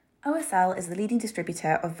OSL is the leading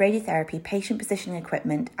distributor of radiotherapy patient positioning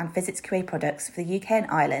equipment and physics QA products for the UK and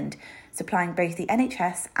Ireland, supplying both the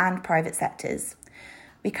NHS and private sectors.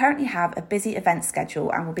 We currently have a busy event schedule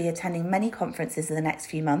and will be attending many conferences in the next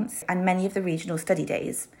few months and many of the regional study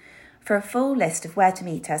days. For a full list of where to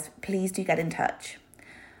meet us, please do get in touch.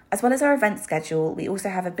 As well as our event schedule, we also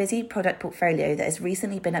have a busy product portfolio that has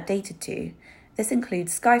recently been updated too. This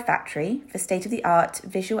includes Sky Factory for state-of-the-art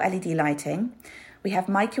visual LED lighting. We have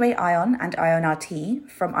MyQA Ion and Ion RT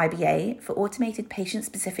from IBA for automated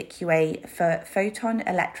patient-specific QA for photon,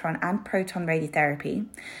 electron and proton radiotherapy.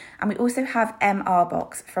 And we also have MR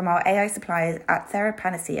Box from our AI suppliers at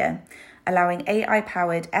Therapanacea, allowing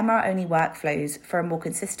AI-powered MR-only workflows for a more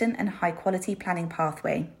consistent and high-quality planning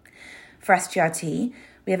pathway. For SGRT,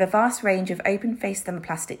 we have a vast range of open-face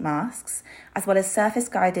thermoplastic masks, as well as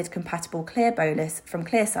surface-guided compatible clear bolus from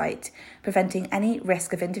Clearsight, preventing any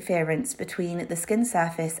risk of interference between the skin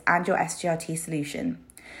surface and your SGRT solution.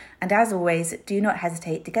 And as always, do not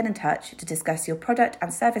hesitate to get in touch to discuss your product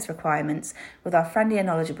and service requirements with our friendly and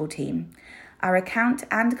knowledgeable team. Our account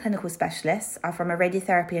and clinical specialists are from a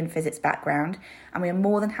radiotherapy and physics background, and we are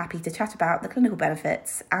more than happy to chat about the clinical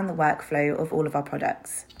benefits and the workflow of all of our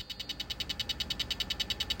products.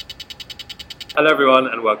 Hello everyone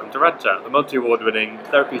and welcome to RadChat, the multi-award-winning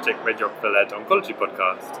therapeutic radiographer-led oncology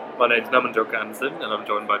podcast. My name's Namanjot Anderson and I'm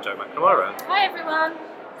joined by Joe McNamara. Hi everyone.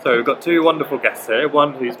 So we've got two wonderful guests here,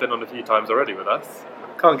 one who's been on a few times already with us.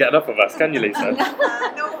 Can't get enough of us, can you, Lisa?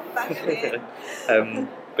 No, thank you.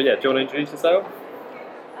 But yeah, do you want to introduce yourself?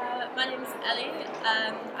 My name's Elly.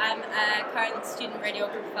 I'm a current student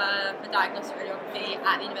radiographer for diagnostic radiography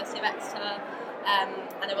at the University of Exeter, and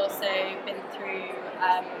I've also been through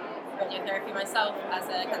radiotherapy myself as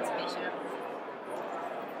a cancer patient.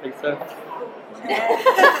 Lisa?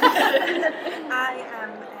 I am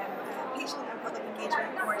a patient and public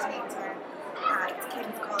engagement coordinator at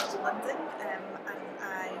King's College London, and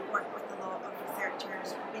I work with a lot of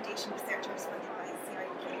researchers, radiation researchers funded by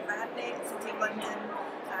CRUK RadNet, City of London,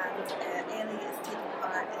 and Elly is taking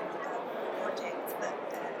part in a project that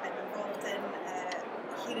I'm involved in,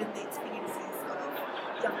 hearing the experiences of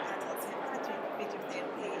young adults who have had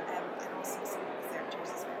radiotherapy and also some researchers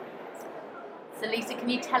as well. So Lisa, can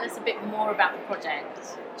you tell us a bit more about the project?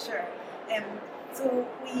 Sure. So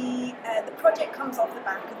the project comes off the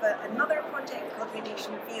back of another project called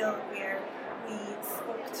Radiation Reveal, where we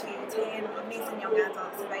spoke to 10 amazing young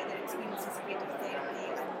adults about their experiences of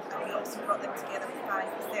radiotherapy, and we also brought them together with 5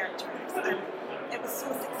 researchers. And it was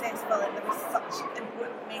so successful and there was such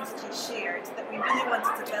important messages shared that we really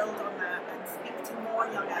wanted to build on that and speak to more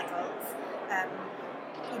young adults. And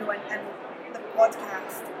the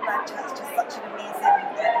podcast, RadChat, is just such an amazing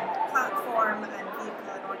platform and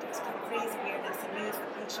vehicle in order to kind of raise awareness and use the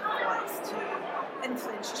patient voice to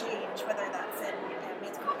influence change, whether that's in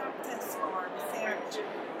medical practice or research.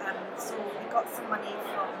 So we got some money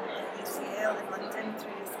from UCL in London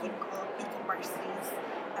through a scheme called Beacon Bursaries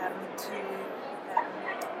to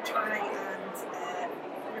try and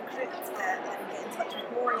recruit and get in touch with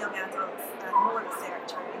more young adults and more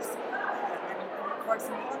researchers and record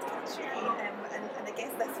some podcasts really. And I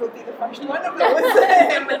guess this will be the first one of those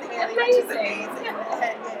with Elly, which is amazing.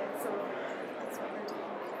 So that's what we're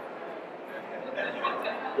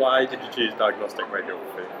doing. Why did you choose diagnostic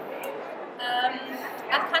radiography?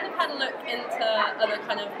 I've kind of had a look into other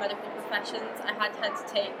kind of medical professions. I had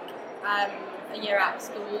to take a year out of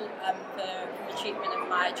school for the treatment of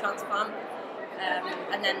my transplant.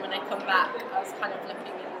 And then when I come back, I was kind of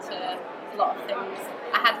looking into a lot of things.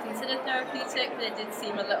 I had considered therapeutic, but it did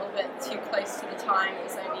seem a little bit too close to the time. It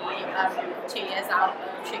was only 2 years out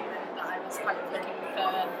of treatment that I was kind of looking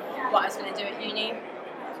for what I was going to do at uni.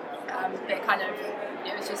 But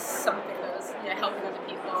it was just something that was, helping other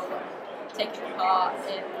people, taking part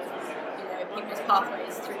in, people's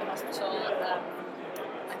pathways through the hospital.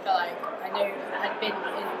 I felt like I knew I had been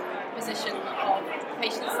in the position of the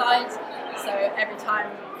patient side, so every time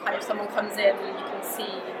kind of someone comes in and you can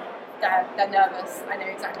see they're nervous, I know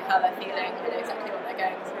exactly how they're feeling, I know exactly what they're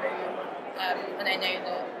going through, and I know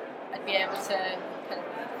that I'd be able to kind of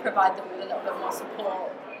provide them with a little bit more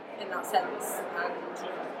support in that sense. And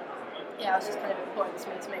it was just kind of important to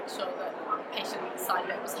me to make sure that the patient side of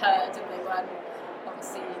it was heard and they weren't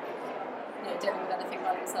obviously dealing with anything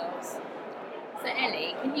by themselves. So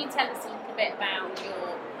Elly, can you tell us a little bit about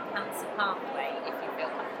your cancer pathway, if you feel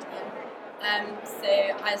comfortable? So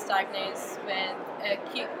I was diagnosed with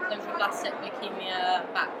acute lymphoblastic leukemia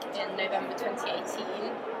back in November 2018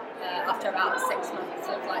 after about 6 months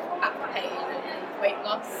of back pain and weight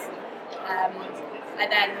loss. I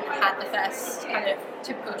then had the first kind of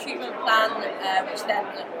typical treatment plan, which then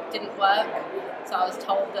didn't work. So I was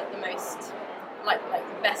told that the most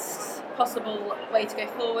the best possible way to go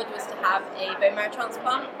forward was to have a bone marrow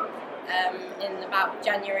transplant in about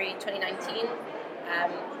January 2019.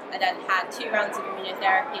 I then had 2 rounds of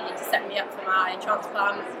immunotherapy to set me up for my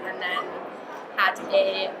transplant, and then had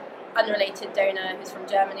a unrelated donor who's from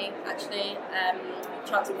Germany actually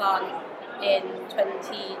transplant in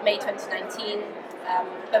May 2019.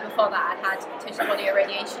 But before that, I'd had total body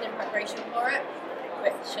irradiation in preparation for it,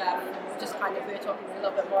 which just kind of, we were talking a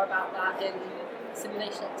little bit more about that in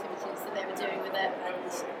simulation activities that they were doing with it,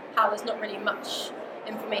 and how there's not really much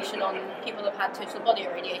information on people who've had total body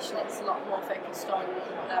irradiation. It's a lot more focused on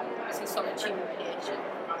obviously solid tumour radiation.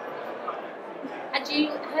 Had you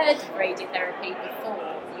heard of radiotherapy before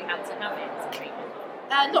you had to have it as a treatment?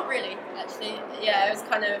 Not really, actually. Yeah, it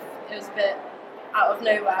was a bit out of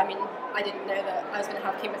nowhere. I mean, I didn't know that I was going to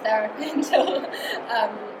have chemotherapy until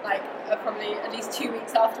probably at least 2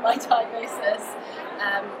 weeks after my diagnosis.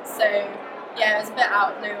 So yeah, it was a bit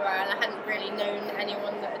out of nowhere, and I hadn't really known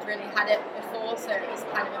anyone that had really had it before, so it was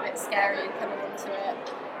kind of a bit scary coming into it.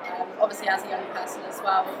 Obviously, as a young person as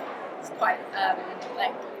well, it's quite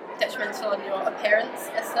detrimental on your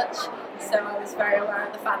appearance as such. So I was very aware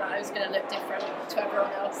of the fact that I was going to look different to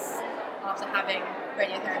everyone else after having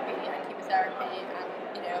radiotherapy and chemotherapy, and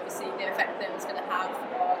obviously the effect that it was going to have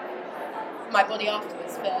on my body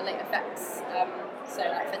afterwards for late effects. So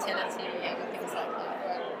like fertility and things like that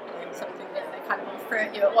were something that they kind of threw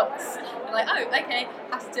at you at once. You're like, oh, okay,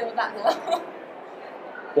 I have to deal with that now.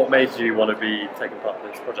 What made you want to be taking part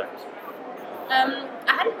in this project? I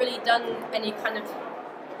hadn't really done any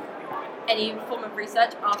form of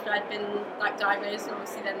research after I'd been diagnosed, and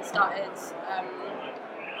obviously then started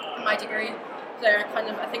my degree. So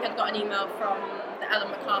I think I'd got an email from the Ellen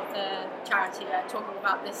MacArthur charity talking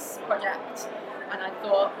about this project, and I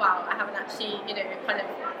thought, wow, I haven't actually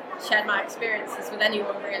shared my experiences with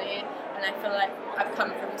anyone really, and I feel like I've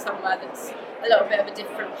come from somewhere that's a little bit of a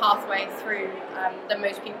different pathway through than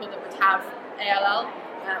most people that would have ALL.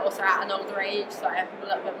 Also at an older age, so I have a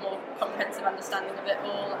little bit more comprehensive understanding of it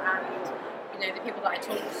all, and the people that I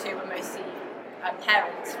talked to were mostly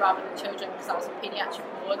parents rather than children, because I was on paediatric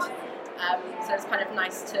ward. So it's kind of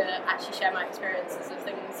nice to actually share my experiences of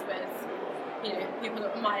things with people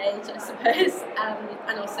of my age, I suppose,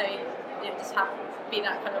 and also just be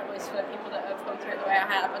that kind of voice for people that have gone through it the way I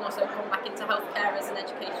have, and also gone back into healthcare as an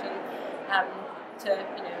education to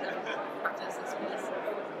practice, I suppose.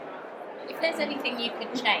 If there's anything you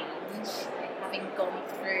could change, having gone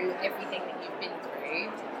through everything that you've been through,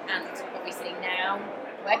 and obviously now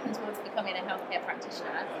working towards becoming a healthcare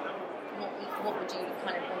practitioner, what would you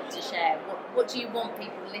kind of want to share? What do you want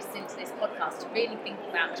people listening to this podcast to really think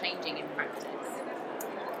about changing in practice?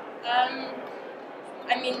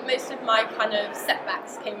 Most of my kind of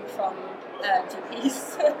setbacks came from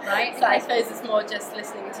GPs. Right. So I suppose it's more just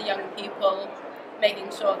listening to young people,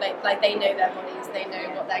 making sure they know their bodies, they know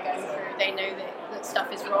what they're going through, they know that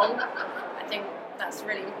stuff is wrong. I think that's a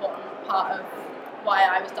really important part of why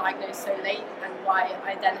I was diagnosed so late, and why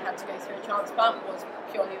I then had to go through a transplant, was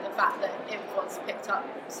purely the fact that it was picked up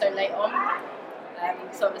so late on.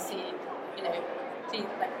 So obviously, please,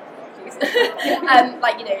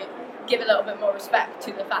 give a little bit more respect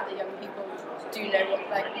to the fact that young people do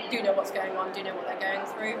know what's going on, do know what they're going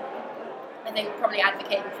through. I think probably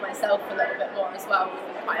advocating for myself a little bit more as well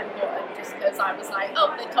would be quite important, just because I was like,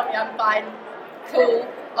 oh, they told me I'm fine, cool,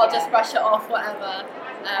 I'll just brush it off, whatever.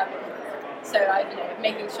 So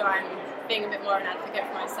making sure I'm being a bit more an advocate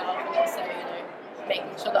for myself, and also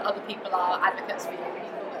making sure that other people are advocates for young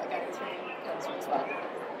people that are going through cancer as well.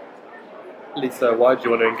 Lisa, why do you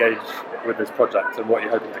want to engage with this project, and what are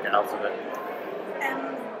you hoping to get out of it?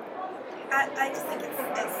 I just think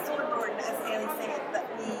it's so important, as Elly said, that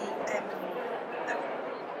we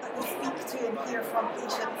speak to and hear from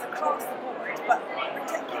patients across the board, but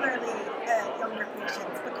particularly younger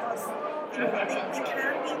patients, because they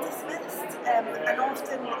can be dismissed, and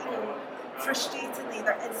often frustratingly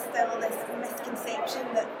there is still this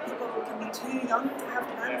misconception that people can be too young to have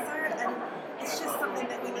cancer, and it's just something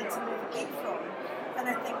that we need to move away from. And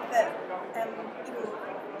I think that young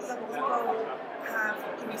people have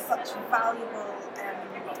such valuable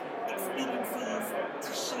experiences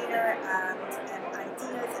to share, and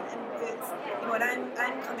ideas and inputs. And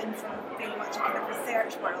I'm coming from very much a kind of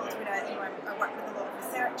research world where I work with a lot of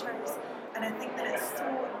researchers, and I think that it's so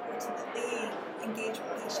important that they engage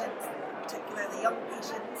with patients, particularly young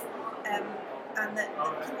patients, and that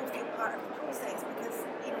people feel part of the process, because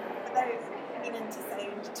without meaning to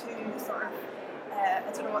sound too sort of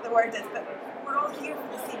I don't know what the word is, but we're all here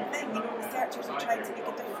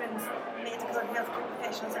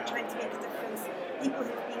professionals are trying to make a difference, people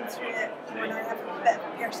who've been through it, and I have a bit of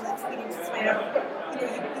personal experience as well,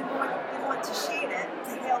 you want to share it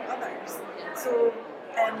to help others. So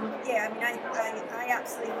I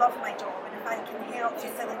absolutely love my job, and if I can help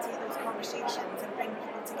facilitate those conversations and bring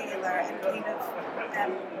people together and kind of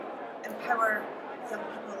empower young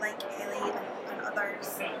people like Elly and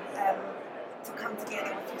others to come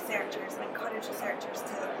together with researchers and encourage researchers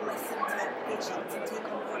to listen to patients and take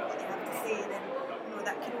on board what they have to say, then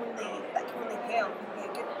that can only help and be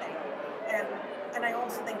a good thing. And I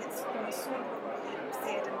also think it's so important what you've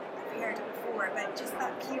said, and I've heard it before, about just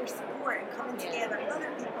that peer support and coming together with other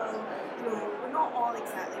people. We're not all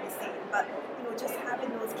exactly the same, but just having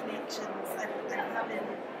those connections and having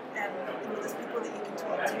those people that you can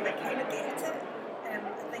talk to that kind of get it, I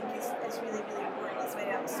think is really, really important as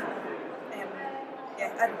well. So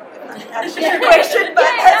I don't know if that answers your question, but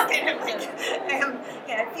that's kind of like,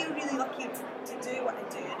 I feel really lucky to do what I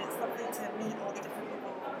do, and it's lovely to meet all the different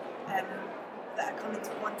people that I come into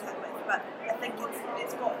contact with. But I think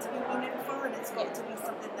it's got to be meaningful, and it's got to be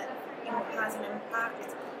something that has an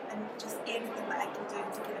impact, and just anything that I can do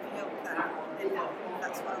to kind of help that, and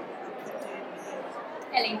that's what I'll keep doing.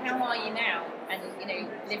 Elly, how are you now? And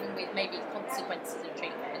living with maybe consequences of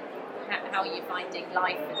treatment. How are you finding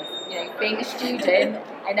life? And being a student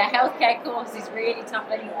and a healthcare course is really tough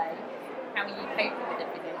anyway. How are you coping with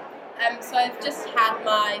everything? So I've just had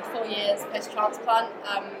my 4 years post-transplant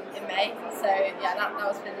in May. So yeah, that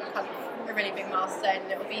was been kind of a really big milestone.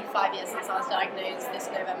 It will be 5 years since I was diagnosed this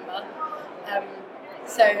November.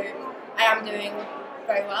 So I am doing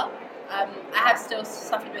very well. I have still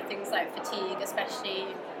suffered with things like fatigue, especially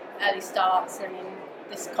early starts. I mean,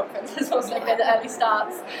 this conference has also been early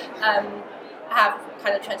starts. I have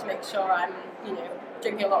kind of tried to make sure I'm,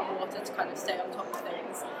 drinking a lot of water to kind of stay on top of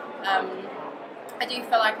things. I do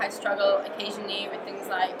feel like I struggle occasionally with things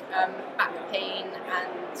like back pain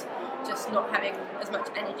and just not having as much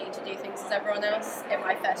energy to do things as everyone else. In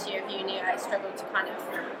my first year of uni, I struggled to kind of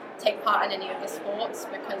take part in any of the sports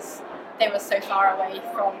because they were so far away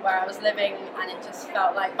from where I was living, and it just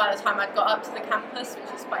felt like by the time I'd got up to the campus,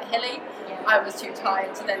 which is quite hilly, I was too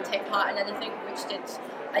tired to then take part in anything,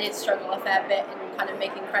 I did struggle a fair bit in kind of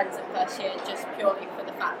making friends in first year, just purely for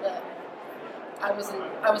the fact that I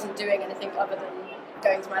wasn't doing anything other than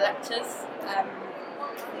going to my lectures.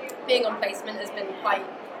 Being on placement has been quite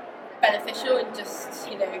beneficial, and just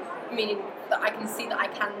meaning that I can see that I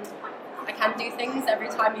can do things. Every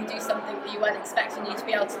time you do something that you weren't expecting you to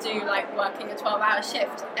be able to do, like working a 12-hour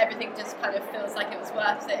shift, everything just kind of feels like it was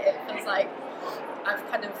worth it. It feels like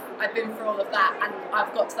I've been through all of that, and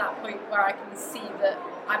I've got to that point where I can see that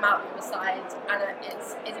I'm out the other side, and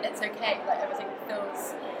it's okay. Like everything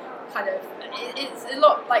feels kind of, it's a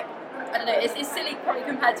lot like, I don't know, it's silly probably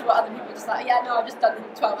compared to what other people are just like, I've just done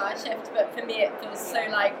a 12-hour shift, but for me it feels so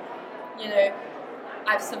like,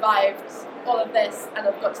 I've survived all of this, and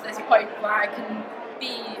I've got to this point where I can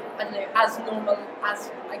be, I don't know, as normal as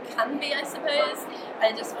I can be, I suppose,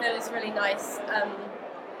 and it just feels really nice.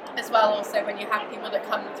 As well, also when you have people that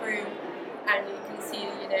come through and you can see,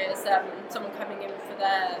 there's someone coming in for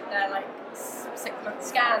their like 6-month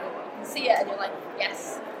scan, and you can see it and you're like,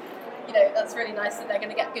 yes, that's really nice that they're going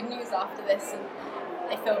to get good news after this, and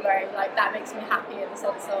I feel very like that makes me happy in the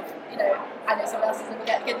sense of, I know someone else is going to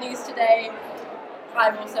get good news today.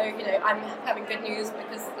 I'm also, I'm having good news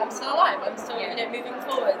because I'm still alive, I'm still, moving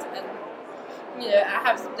forward, and,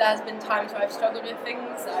 there's been times where I've struggled with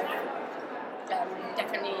things. I've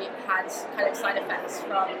definitely had kind of side effects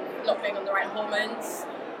from not being on the right hormones,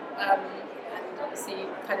 and obviously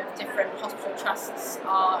kind of different hospital trusts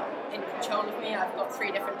are in control of me. I've got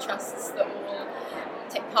 3 different trusts that all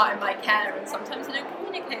take part in my care, and sometimes I don't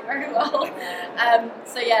communicate very well.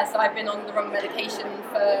 So I've been on the wrong medication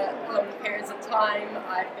for long periods of time.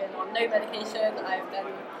 I've been on no medication. I've been,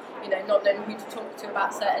 not knowing who to talk to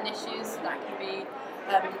about certain issues. That can be,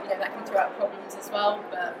 that can throw out problems as well.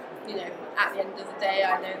 But at the end of the day,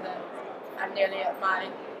 I know that I'm nearly at my,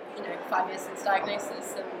 5 years since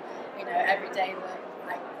diagnosis, and every day that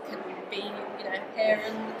I can be, here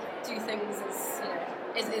and do things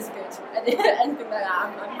is good. And anything like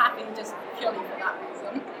that, I'm happy just purely for that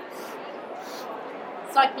reason.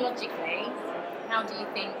 Psychologically, how do you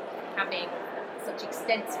think having such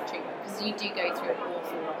extensive treatment, because you do go through an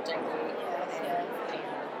awful lot, don't you? Yes,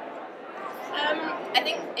 I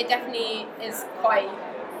think it definitely is quite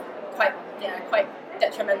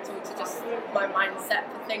detrimental to just my mindset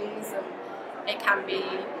for things, and it can be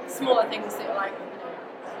smaller things that are like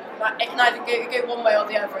it can either go one way or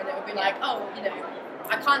the other, and it would be like,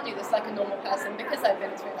 I can't do this like a normal person because I've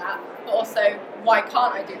been through that, but also why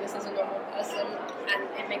can't I do this as a normal person? And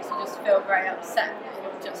it makes you just feel very upset that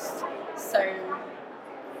you're just so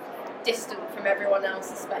distant from everyone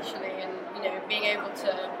else, especially, and being able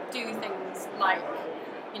to do things like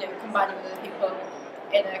combining with other people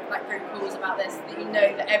in a group calls about this,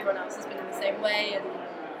 that that everyone else has been in the same way. And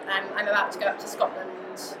I'm about to go up to Scotland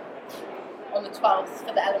on the 12th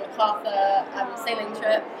for the Ellen MacArthur sailing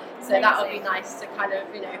trip, so that'll be nice to kind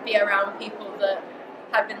of be around people that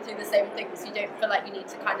have been through the same things. You don't feel like you need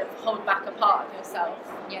to kind of hold back a part of yourself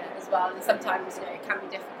as well. And sometimes it can be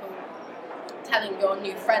difficult telling your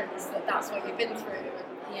new friends that that's what you've been through.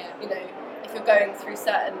 And, if you're going through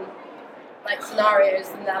certain scenarios,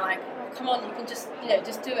 and they're like, oh, come on, you can just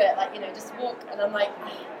just do it, just walk. And I'm like,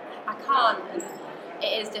 I can't. And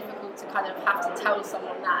it is difficult to kind of have to tell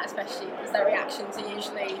someone that, especially because their reactions are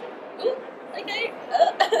usually, ooh, okay,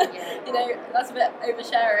 that's a bit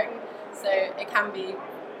oversharing. So it can be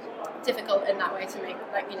difficult in that way to make,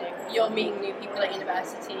 you're meeting new people at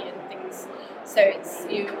university and things, so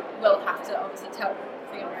you will have to obviously tell,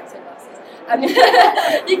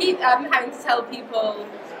 you keep having to tell people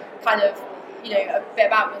kind of, a bit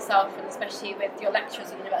about yourself, and especially with your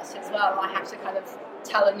lecturers at university as well. I have to kind of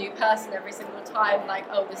tell a new person every single time,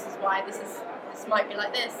 oh, this is why this might be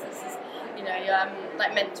like this is,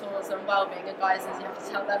 mentors and wellbeing advisors, you have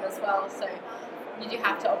to tell them as well. So you do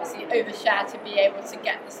have to obviously overshare to be able to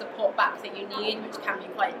get the support back that you need, which can be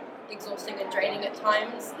quite exhausting and draining at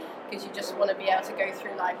times, because you just want to be able to go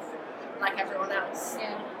through life like everyone else,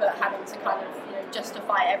 but having to kind of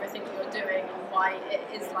justify everything that you're doing and why it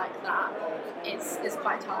is like that is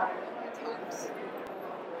quite tiring at times.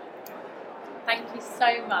 Thank you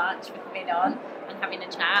so much for coming on and having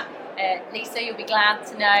a chat. Lisa, you'll be glad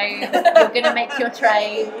to know you're going to make your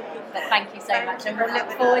train. But thank you so much, and we'll look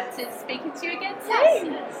forward to speaking to you again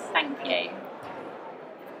soon. Thank you.